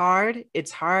 It's hard.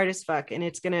 It's hard as fuck. And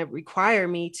it's going to require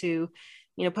me to,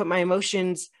 you know, put my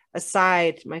emotions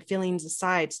aside, my feelings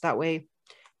aside. So that way,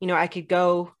 you know, I could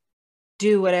go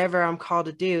do whatever I'm called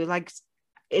to do. Like,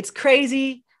 it's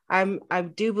crazy. I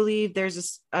do believe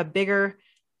there's a bigger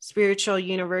spiritual,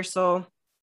 universal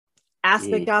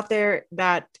aspect out there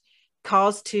that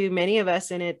calls to many of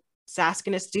us, and it's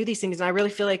asking us to do these things. And I really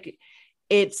feel like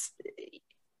it's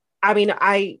I mean,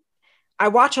 I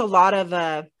watch a lot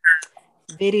of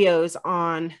videos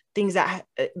on things that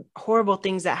horrible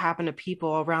things that happen to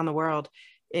people around the world,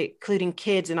 including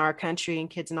kids in our country and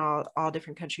kids in all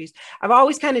different countries. I've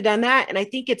always kind of done that. And I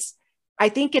think it's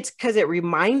because it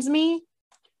reminds me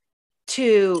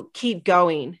to keep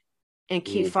going and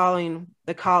keep following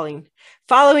the calling,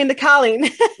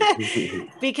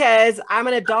 because I'm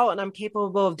an adult and I'm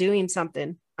capable of doing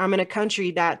something. I'm in a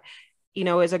country that,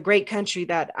 is a great country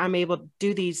that I'm able to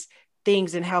do these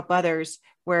things and help others,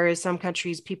 whereas some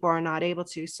countries people are not able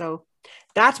to. So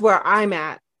that's where I'm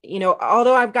at.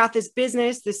 Although I've got this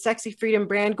business, this Sexy Freedom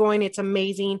brand going, it's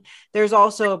amazing. There's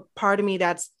also a part of me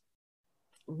that's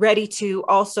ready to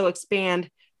also expand,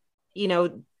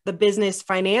 the business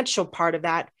financial part of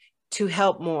that to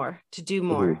help more, to do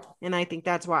more. And I think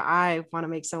that's why I want to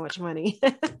make so much money.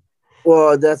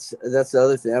 Well, that's the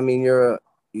other thing. I mean,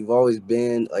 you've always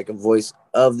been like a voice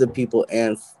of the people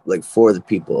and like for the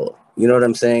people. You know what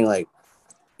I'm saying? Like,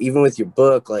 even with your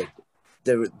book, like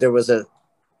there was an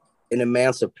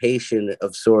emancipation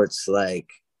of sorts. Like,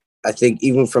 I think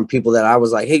even from people that I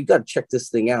was like, hey, you got to check this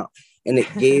thing out. And it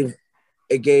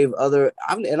gave other,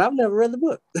 and I've never read the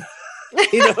book.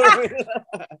 You know what I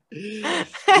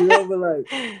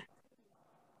mean?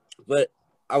 But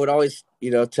I would always,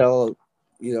 tell,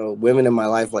 women in my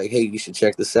life, like, hey, you should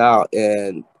check this out.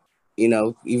 And,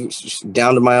 even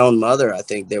down to my own mother, I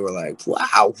think they were like,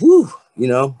 wow, whoo,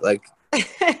 like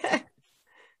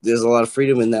there's a lot of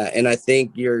freedom in that. And I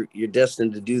think you're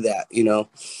destined to do that, in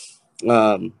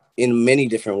many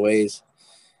different ways.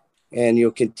 And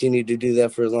you'll continue to do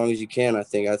that for as long as you can. I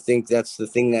think that's the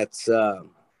thing that's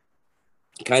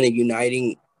kind of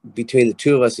uniting between the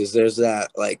two of us, is there's that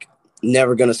like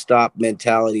never gonna stop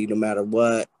mentality no matter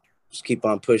what, just keep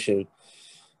on pushing,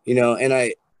 and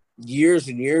I years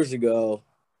and years ago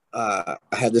I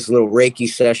had this little Reiki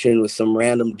session with some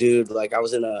random dude. Like I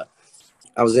was in a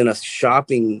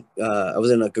shopping I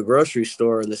was in like a grocery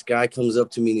store, and this guy comes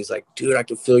up to me and he's like, dude, I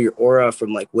can feel your aura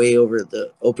from like way over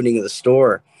the opening of the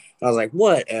store. And I was like,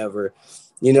 whatever,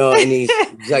 and he's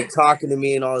like talking to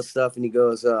me and all this stuff, and he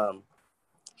goes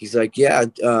he's like, yeah,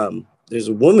 there's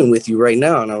a woman with you right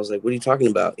now. And I was like, what are you talking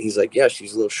about? He's like, yeah,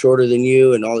 she's a little shorter than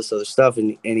you and all this other stuff.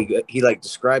 And he like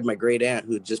described my great aunt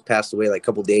who had just passed away like a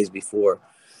couple days before.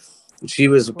 And she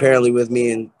was apparently with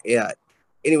me. And yeah,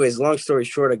 anyways, long story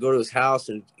short, I go to his house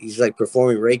and he's like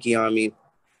performing Reiki on me.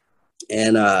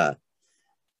 And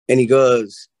he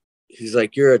goes, he's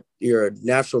like, you're a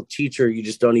natural teacher. You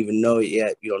just don't even know it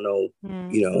yet. You don't know,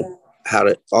 how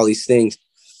to, all these things.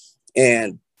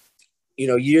 And,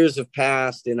 years have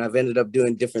passed and I've ended up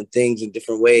doing different things in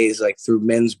different ways, like through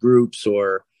men's groups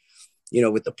or,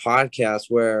 with the podcast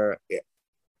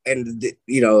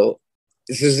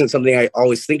this isn't something I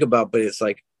always think about, but it's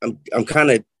like, I'm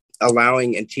kind of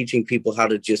allowing and teaching people how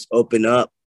to just open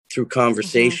up through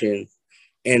conversation.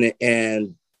 And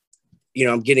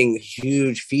I'm getting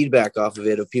huge feedback off of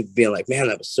it, of people being like, man,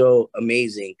 that was so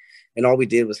amazing. And all we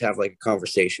did was have like a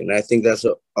conversation. And I think that's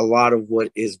a lot of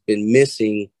what has been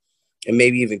missing. And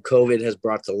maybe even COVID has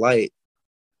brought to light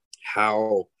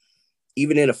how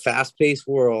even in a fast-paced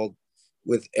world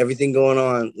with everything going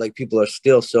on, like people are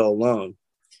still so alone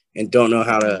and don't know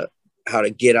how to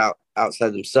get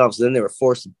outside themselves. Then they were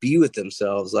forced to be with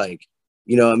themselves, like,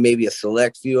 and maybe a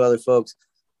select few other folks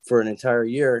for an entire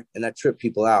year, and that tripped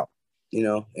people out,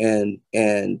 and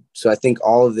so I think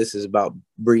all of this is about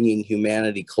bringing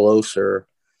humanity closer,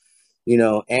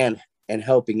 and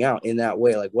helping out in that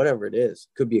way, like whatever it is.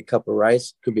 Could be a cup of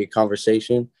rice, could be a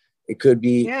conversation, it could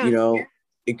be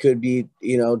it could be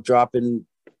dropping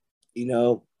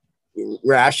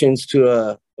rations to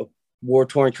a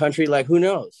war-torn country, like who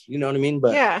knows, you know what I mean?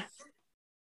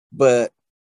 But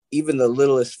even the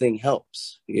littlest thing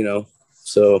helps,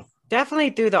 so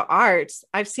definitely through the arts.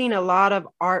 I've seen a lot of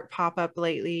art pop up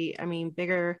lately. I mean,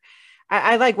 bigger,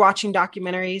 I like watching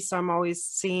documentaries, so I'm always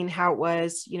seeing how it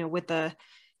was, with the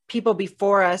people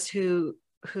before us who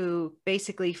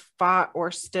basically fought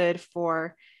or stood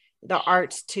for the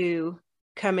arts to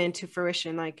come into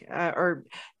fruition, like or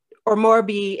more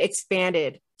be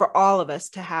expanded for all of us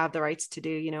to have the rights to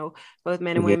do, both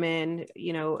men and women,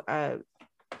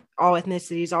 all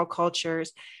ethnicities, all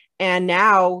cultures. And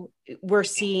now we're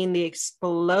seeing the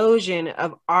explosion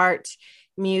of art,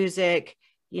 music,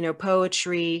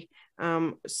 poetry,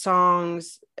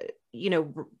 songs,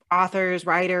 authors,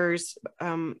 writers,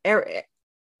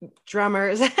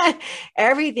 drummers,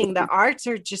 everything. The arts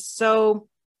are just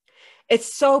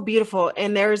it's so beautiful.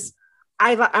 And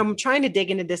I'm trying to dig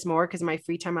into this more because in my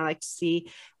free time, I like to see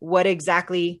what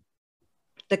exactly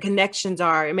the connections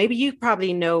are, and maybe you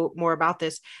probably know more about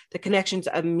this, the connections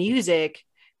of music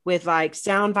with like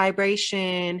sound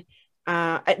vibration.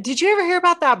 Did you ever hear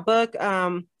about that book?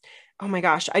 Oh my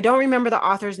gosh, I don't remember the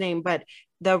author's name, but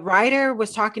the writer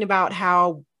was talking about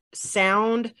how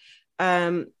sound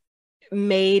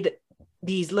made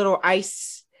these little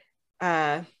ice,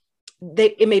 it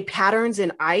made patterns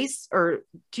in ice, or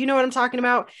do you know what I'm talking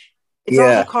about? It's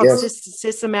also called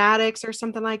systematics or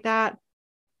something like that.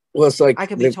 Well, it's like I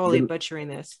could be totally butchering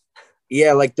this.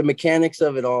 Yeah, like the mechanics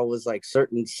of it all was like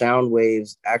certain sound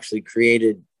waves actually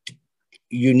created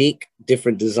unique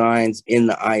different designs in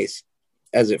the ice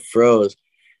as it froze.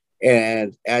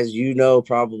 And as you know,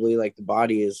 probably like the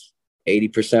body is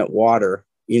 80% water,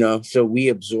 so we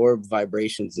absorb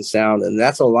vibrations and sound. And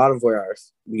that's a lot of where our,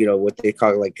 what they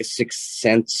call like a sixth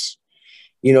sense,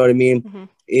 you know what I mean, Mm-hmm.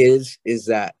 is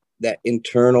that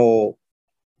internal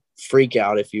freak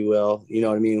out, if you will, you know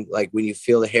what I mean? Like when you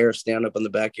feel the hair stand up on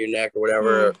the back of your neck or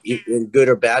whatever, in good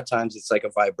or bad times, it's like a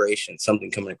vibration,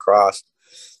 something coming across,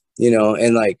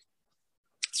 and like,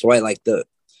 that's why like the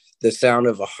sound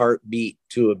of a heartbeat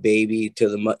to a baby, to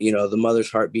the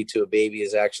mother's heartbeat to a baby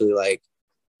is actually like,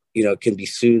 can be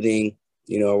soothing,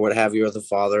 or what have you, or the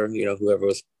father, whoever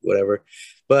was, whatever.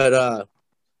 But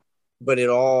it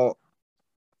all,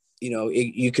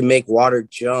 you can make water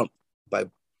jump by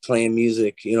playing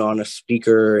music, on a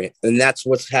speaker. And that's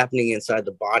what's happening inside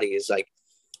the body is like,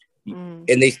 and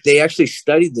they actually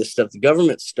studied this stuff. The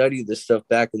government studied this stuff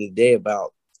back in the day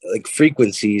about like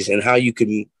frequencies and how you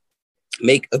can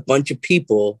make a bunch of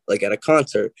people like at a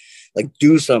concert, like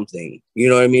do something, you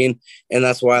know what I mean? And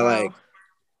that's why, like,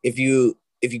 if you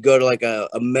go to like a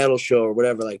metal show or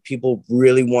whatever, like people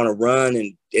really want to run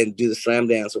and do the slam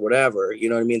dance or whatever, you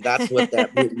know what I mean? That's what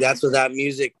that's what that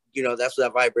music, that's what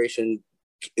that vibration,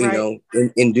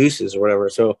 induces or whatever.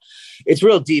 So it's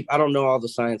real deep. I don't know all the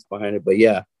science behind it, but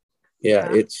yeah,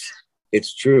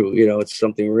 it's true. It's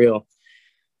something real.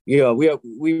 We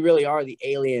really are the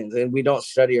aliens, and we don't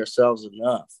study ourselves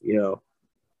enough,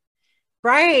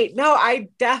 Right. No, I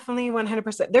definitely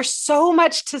 100%. There's so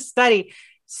much to study,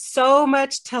 so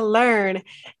much to learn.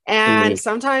 And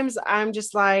sometimes I'm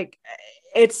just like,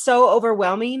 it's so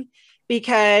overwhelming,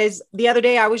 because the other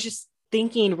day I was just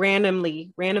thinking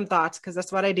random thoughts, because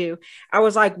that's what I do. I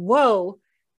was like, whoa,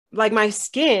 like my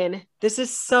skin, this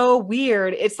is so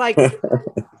weird. It's like,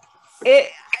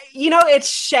 it's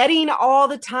shedding all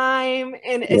the time,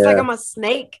 and it's like I'm a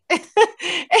snake. And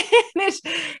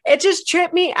it just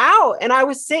tripped me out. And I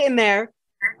was sitting there,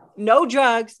 no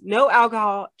drugs, no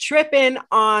alcohol, tripping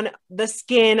on the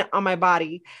skin on my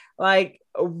body, like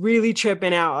really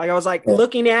tripping out. Like I was like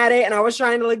looking at it, and I was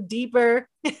trying to look deeper.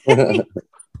 I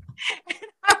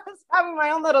was having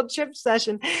my own little trip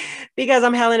session, because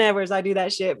I'm Helen Edwards. I do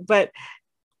that shit. But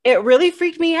it really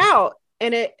freaked me out.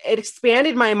 And it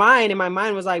expanded my mind, and my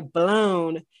mind was like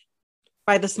blown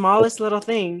by the smallest little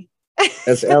thing.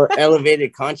 That's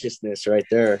elevated consciousness right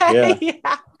there.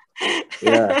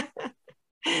 Yeah.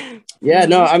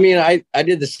 No, I mean, I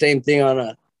did the same thing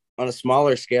on a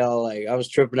smaller scale. Like I was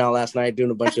tripping out last night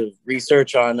doing a bunch of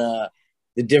research on the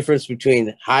difference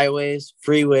between highways,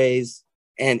 freeways,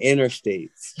 and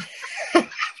interstates.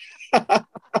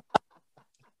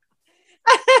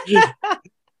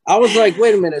 I was like,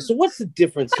 wait a minute. So what's the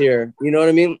difference here? You know what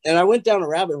I mean? And I went down a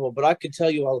rabbit hole, but I could tell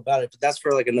you all about it. But that's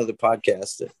for like another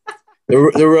podcast. The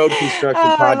road construction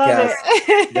podcast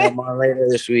that I'm on later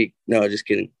this week. No, just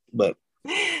kidding. But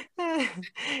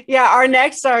yeah, our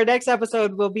next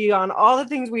episode will be on all the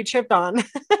things we tripped on.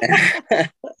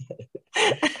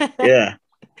 Yeah.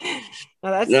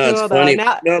 No, that's cool, it's funny.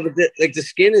 But the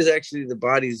skin is actually the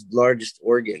body's largest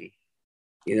organ.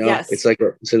 Yes. It's like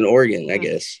it's an organ, I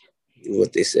guess,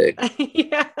 what they say.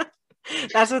 Yeah,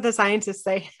 that's what the scientists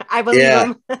say. I believe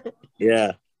them.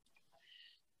 Yeah.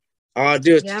 I'll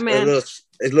do a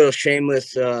little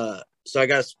shameless. So I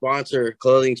got a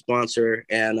clothing sponsor,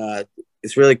 and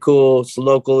it's really cool. It's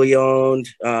locally owned,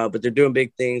 but they're doing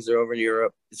big things. They're over in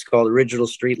Europe. It's called Original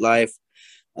Street Life.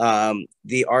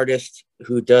 The artist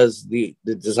who does the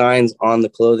designs on the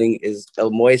clothing is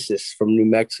El Moises from New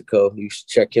Mexico. You should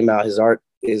check him out. His art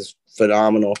is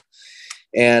phenomenal.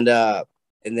 And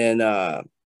then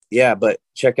but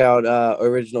check out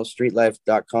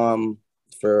originalstreetlife.com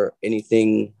for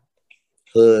anything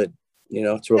hood.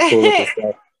 It's real cool looking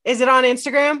stuff. Is it on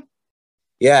Instagram?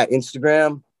 Yeah,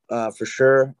 Instagram for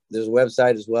sure. There's a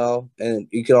website as well, and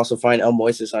you can also find El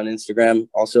Moises on Instagram.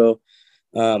 Also,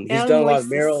 he's done a lot of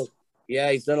murals.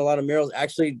 Yeah, he's done a lot of murals.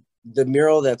 Actually, the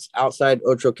mural that's outside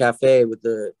Otro Cafe with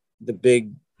the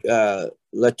big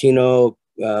Latino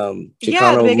Chicano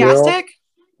the big mural. Aztec.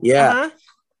 Yeah,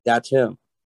 that's him.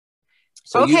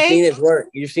 So Okay. you've seen his work.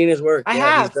 You've seen his work. I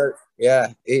have.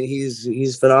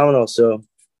 He's phenomenal. So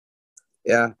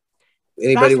yeah,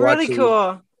 anybody That's really watching,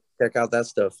 cool. check out that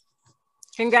stuff.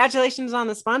 Congratulations on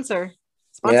the sponsorship.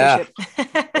 Yeah.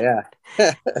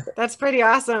 That's pretty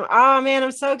awesome. Oh man,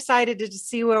 I'm so excited to just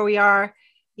see where we are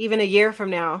even a year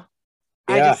from now.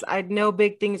 Yeah. I know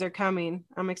big things are coming.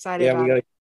 I'm excited Yeah, about it.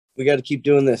 we got to keep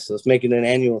doing this. Let's make it an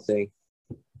annual thing.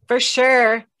 For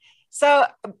sure. So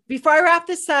before I wrap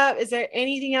this up, is there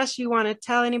anything else you want to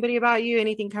tell anybody about you?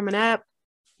 Anything coming up?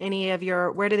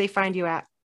 Where do they find you at?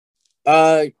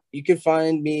 You can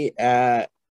find me at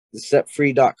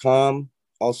thesetfree.com.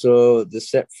 Also the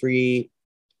Set Free,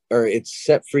 or it's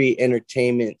Set Free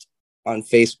Entertainment on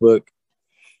Facebook.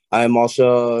 I'm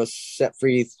also Set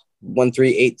Free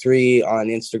 1383 on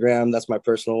Instagram. That's my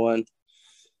personal one.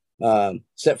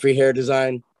 Set Free Hair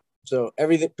Design. So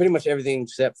pretty much everything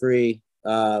Set Free.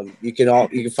 You can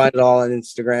find it all on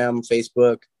Instagram,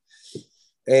 Facebook,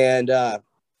 and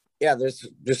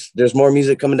there's more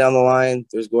music coming down the line.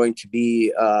 There's going to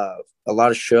be a lot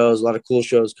of cool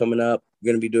shows coming up.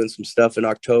 We're going to be doing some stuff in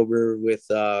October with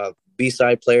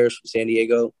B-side players from San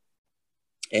Diego,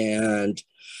 and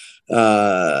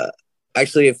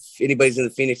actually, if anybody's in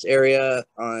the Phoenix area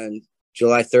on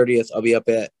July 30th, I'll be up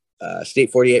at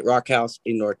State 48 Rock House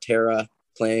in Norterra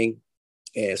playing.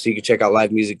 And so you can check out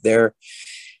live music there.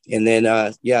 And then,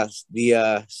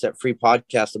 the Set Free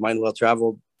podcast of Mind Well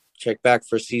Traveled, check back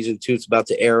for season 2. It's about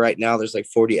to air right now. There's like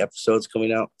 40 episodes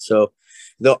coming out. So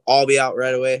they'll all be out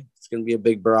right away. It's going to be a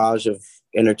big barrage of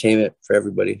entertainment for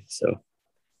everybody. So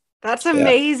that's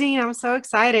amazing. I'm so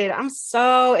excited. I'm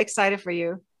so excited for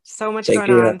you. So much going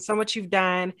on, so much you've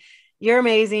done. You're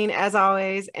amazing as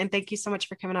always. And thank you so much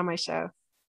for coming on my show.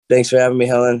 Thanks for having me,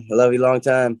 Helen. I love you long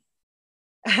time.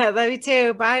 I love you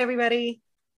too. Bye, everybody.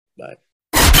 Bye.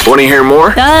 Want to hear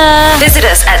more? Visit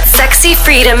us at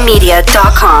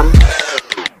sexyfreedommedia.com.